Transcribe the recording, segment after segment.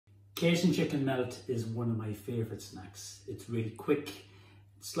Cajun chicken melt is one of my favourite snacks. It's really quick,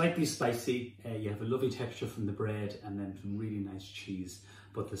 slightly spicy, you have a lovely texture from the bread and then some really nice cheese.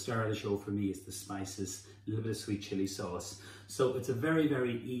 But the star of the show for me is the spices, a little bit of sweet chilli sauce. So it's a very,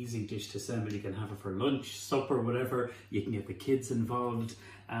 very easy dish to assemble. You can have it for lunch, supper, whatever. You can get the kids involved.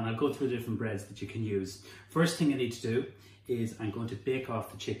 And I'll go through the different breads that you can use. First thing I need to do is I'm going to bake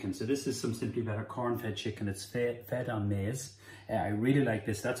off the chicken. So this is some Simply Better corn-fed chicken. It's fed on maize. I really like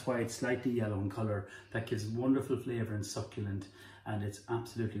this. That's why it's slightly yellow in colour. That gives wonderful flavour and succulent. And it's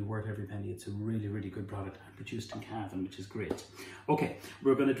absolutely worth every penny. It's a really, really good product. I produced in Cajun, which is great. Okay,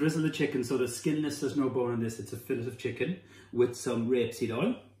 we're going to drizzle the chicken. So the skinless, there's no bone in this. It's a fillet of chicken with some rapeseed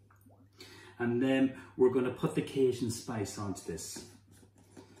oil. And then we're going to put the Cajun spice onto this.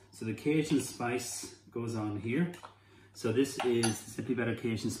 So the Cajun spice goes on here. So this is Simply Better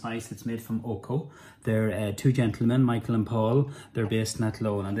Cajun spice. It's made from Oco. They're two gentlemen, Michael and Paul. They're based in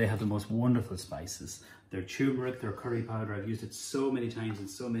Athlone and they have the most wonderful spices. They're turmeric, they're curry powder. I've used it so many times in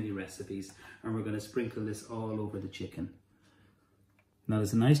so many recipes. And we're going to sprinkle this all over the chicken. Now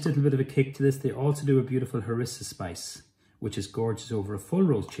there's a nice little bit of a kick to this. They also do a beautiful harissa spice, which is gorgeous over a full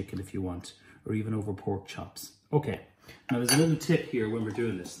roast chicken if you want, or even over pork chops. Okay, now there's a little tip here when we're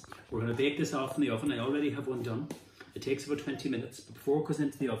doing this. We're going to bake this off in the oven. I already have one done. It takes about 20 minutes, but before it goes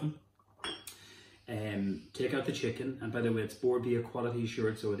into the oven, take out the chicken, and by the way, it's Board Bia quality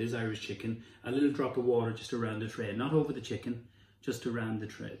assured, so it is Irish chicken. A little drop of water just around the tray, not over the chicken, just around the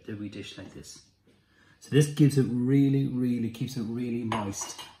tray, the wee dish like this. So this gives it really, keeps it really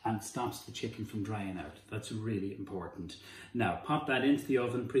moist and stops the chicken from drying out. That's really important. Now, pop that into the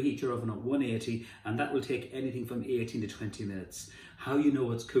oven, preheat your oven at 180, and that will take anything from 18 to 20 minutes. How you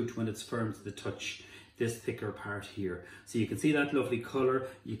know it's cooked when it's firm to the touch. This thicker part here. So you can see that lovely colour,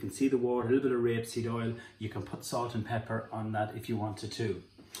 you can see the water, a little bit of rapeseed oil, you can put salt and pepper on that if you wanted to.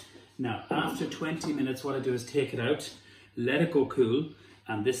 Now, after 20 minutes, what I do is take it out, let it go cool,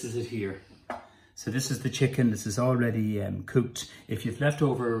 and this is it here. So this is the chicken. This is already cooked. If you've left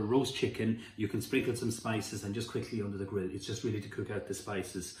over roast chicken, you can sprinkle some spices and just quickly under the grill. It's just really to cook out the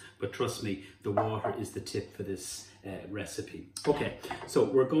spices. But trust me, the water is the tip for this recipe. Okay, so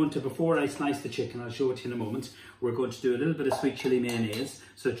we're going to, before I slice the chicken, I'll show it to you in a moment, we're going to do a little bit of sweet chili mayonnaise.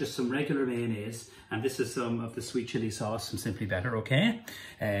 So just some regular mayonnaise. And this is some of the sweet chili sauce from Simply Better, okay?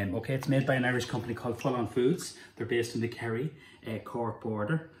 Okay, it's made by an Irish company called Full On Foods. They're based in the Kerry, Cork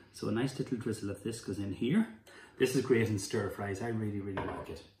border. So a nice little drizzle of this goes in here. This is great in stir fries. I really like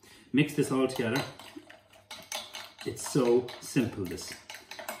it. Mix this all together. It's so simple, this.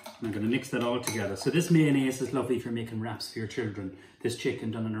 I'm going to mix that all together. So this mayonnaise is lovely for making wraps for your children. This chicken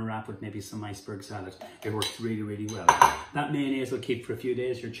done in a wrap with maybe some iceberg salad. It works really well. That mayonnaise will keep for a few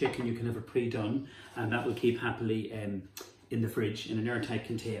days. Your chicken, you can have it pre-done, and that will keep happily in the fridge in an airtight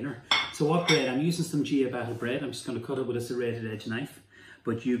container. So what bread? I'm using some ciabatta bread. I'm just going to cut it with a serrated edge knife.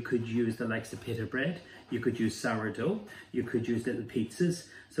 But you could use the likes of pita bread, you could use sourdough, you could use little pizzas.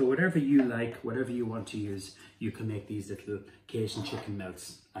 So whatever you like, whatever you want to use, you can make these little Cajun chicken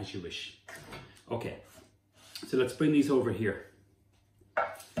melts as you wish. Okay, so let's bring these over here.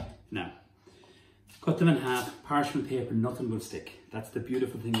 Now, cut them in half, parchment paper, nothing will stick. That's the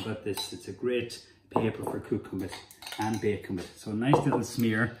beautiful thing about this. It's a great paper for cooking with and baking with. So a nice little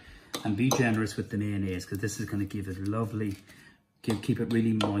smear, and be generous with the mayonnaise because this is going to give it lovely, keep it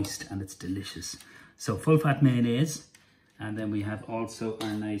really moist, and it's delicious. So full fat mayonnaise, and then we have also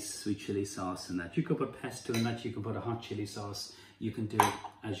our nice sweet chili sauce in that. You could put pesto in that, you can put a hot chili sauce, you can do it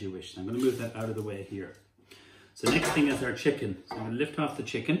as you wish. I'm going to move that out of the way here. So next thing is our chicken. So I'm going to lift off the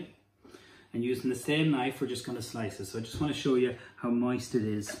chicken, and using the same knife we're just going to slice it. So I just want to show you how moist it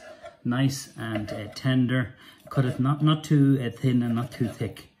is. Nice and tender. Cut it not too thin and not too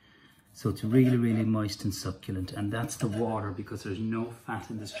thick. So it's really moist and succulent, and that's the water because there's no fat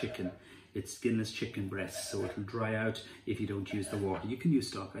in this chicken. It's skinless chicken breast, so it'll dry out if you don't use the water. You can use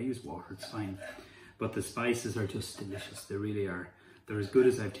stock, I use water, it's fine. But the spices are just delicious, they really are. They're as good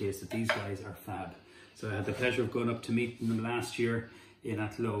as I've tasted. These guys are fab. So I had the pleasure of going up to meet them last year in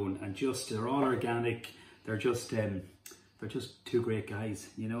Athlone, and they're all organic. They're just two great guys.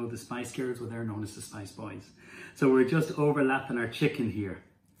 You know, the Spice Girls, well, they're known as the Spice Boys. So we're just overlapping our chicken here.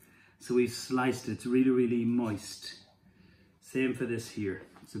 So we've sliced it, it's really moist. Same for this here.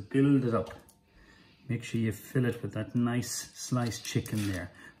 So build it up. Make sure you fill it with that nice sliced chicken there.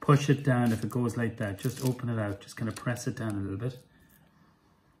 Push it down if it goes like that. Just open it out, just kind of press it down a little bit.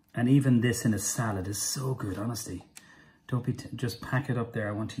 And even this in a salad is so good, honestly. Don't be, just pack it up there.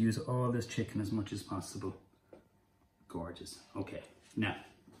 I want to use all this chicken as much as possible. Gorgeous. Okay, now,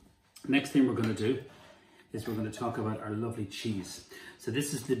 next thing we're gonna do is we're going to talk about our lovely cheese. So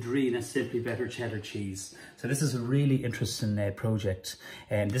this is the Drina Simply Better Cheddar Cheese. So this is a really interesting project,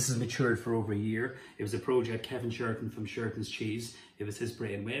 and this has matured for over a year. It was a project Kevin Sheridan from Sheridan's Cheese. It was his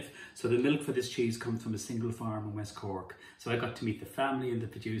brainwave. So the milk for this cheese comes from a single farm in West Cork. So I got to meet the family and the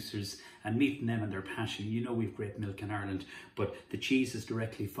producers, and meeting them and their passion. You know, we've great milk in Ireland, but the cheese is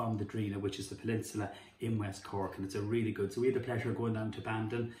directly from the Drina, which is the peninsula in West Cork, and it's a really good. So we had the pleasure of going down to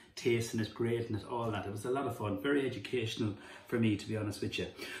Bandon, tasting it, grading it, all that. It was a lot of fun, very educational for me, to be honest with you.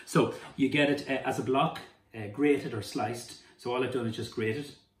 So you get it as a block, grated or sliced. So all I've done is just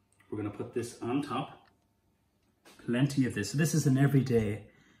grated. We're going to put this on top. Plenty of this. So this is an everyday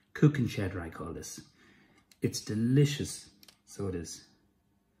cooking cheddar, I call this. It's delicious. So it is.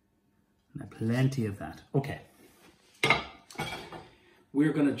 Now, plenty of that. Okay.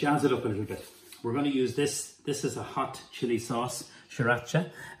 We're going to jazz it up a little bit. We're going to use this. This is a hot chili sauce,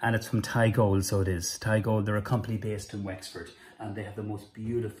 sriracha, and it's from Thai Gold, so it is. Thai Gold, they're a company based in Wexford, and they have the most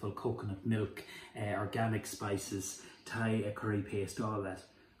beautiful coconut milk, organic spices, Thai curry paste, all that.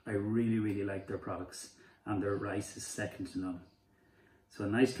 I really, really like their products, and their rice is second to none. So a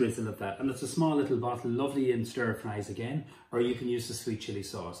nice drizzle of that, and it's a small little bottle, lovely in stir fries again, or you can use the sweet chili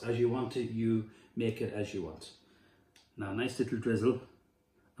sauce. As you want it, you make it as you want. Now, a nice little drizzle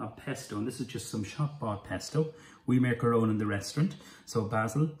of pesto, and this is just some shop bought pesto. We make our own in the restaurant. So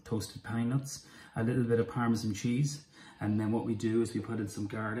basil, toasted pine nuts, a little bit of Parmesan cheese, and then what we do is we put in some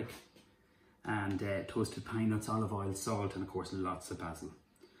garlic and toasted pine nuts, olive oil, salt, and of course lots of basil.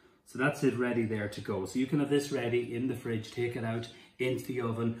 So that's it, ready there to go. So you can have this ready in the fridge, take it out into the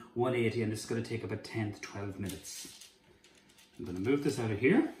oven, 180, and this is going to take about 10 to 12 minutes. I'm going to move this out of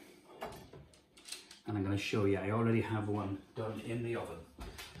here, and I'm going to show you. I already have one done in the oven.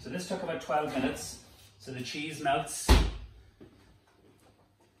 So this took about 12 minutes. So the cheese melts.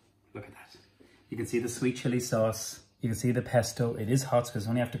 Look at that. You can see the sweet chili sauce. You can see the pesto. It is hot because it's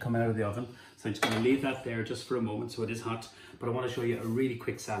only have to come out of the oven. So I'm just going to leave that there just for a moment, so it is hot. But I want to show you a really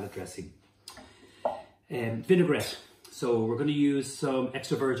quick salad dressing. Vinaigrette. So we're going to use some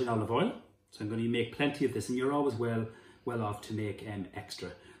extra virgin olive oil. So I'm going to make plenty of this, and you're always well off to make extra.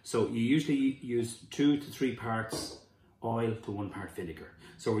 So you usually use 2 to 3 parts oil to 1 part vinegar.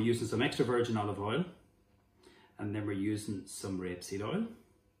 So we're using some extra virgin olive oil, and then we're using some rapeseed oil.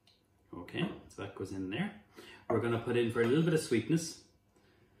 Okay, so that goes in there. We're going to put in, for a little bit of sweetness,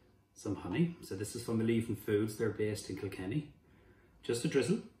 some honey. So this is from Leaven Foods. They're based in Kilkenny. Just a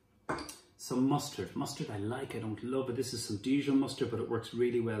drizzle. Some mustard. Mustard I like, I don't love it. This is some Dijon mustard, but it works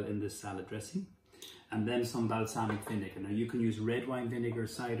really well in this salad dressing. And then some balsamic vinegar. Now you can use red wine vinegar,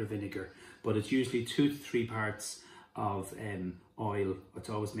 cider vinegar, but it's usually 2 to 3 parts of oil. It's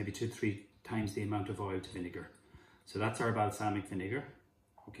always maybe 2 to 3 times the amount of oil to vinegar. So that's our balsamic vinegar.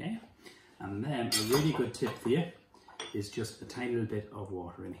 Okay. And then a really good tip for you is just a tiny little bit of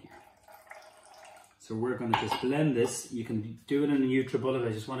water in here. So we're going to just blend this. You can do it in a NutriBullet.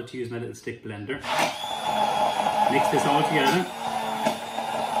 I just wanted to use my little stick blender. Mix this all together.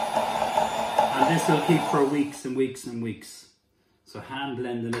 And this will keep for weeks and weeks and weeks. So hand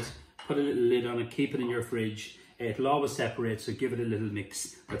blending it, put a little lid on it, keep it in your fridge. It'll always separate, so give it a little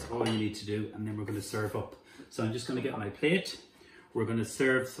mix. That's all you need to do, and then we're going to serve up. So I'm just going to get my plate. We're going to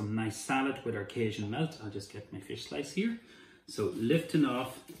serve some nice salad with our Cajun melt. I'll just get my fish slice here. So lifting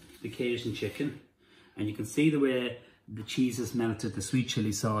off the Cajun chicken, and you can see the way the cheese has melted, the sweet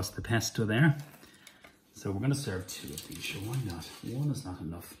chili sauce, the pesto there. So we're going to serve 2 of these, sure, why not? 1 is not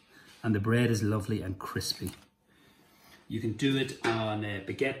enough. And the bread is lovely and crispy. You can do it on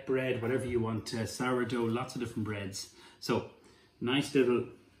baguette bread, whatever you want, sourdough, lots of different breads. So nice little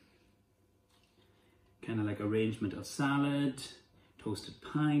kind of like arrangement of salad, toasted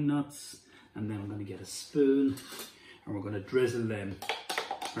pine nuts, and then I'm going to get a spoon and we're going to drizzle them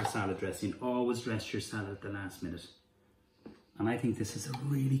our salad dressing. Always dress your salad at the last minute. And I think this is a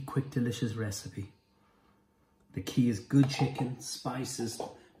really quick, delicious recipe. The key is good chicken, spices,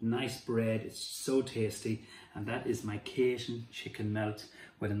 nice bread. It's so tasty. And that is my Cajun chicken melt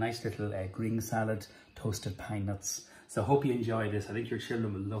with a nice little green salad, toasted pine nuts. So I hope you enjoy this. I think your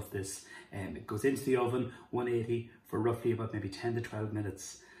children will love this. It goes into the oven, 180, for roughly about maybe 10 to 12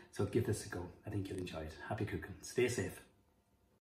 minutes. So give this a go. I think you'll enjoy it. Happy cooking. Stay safe.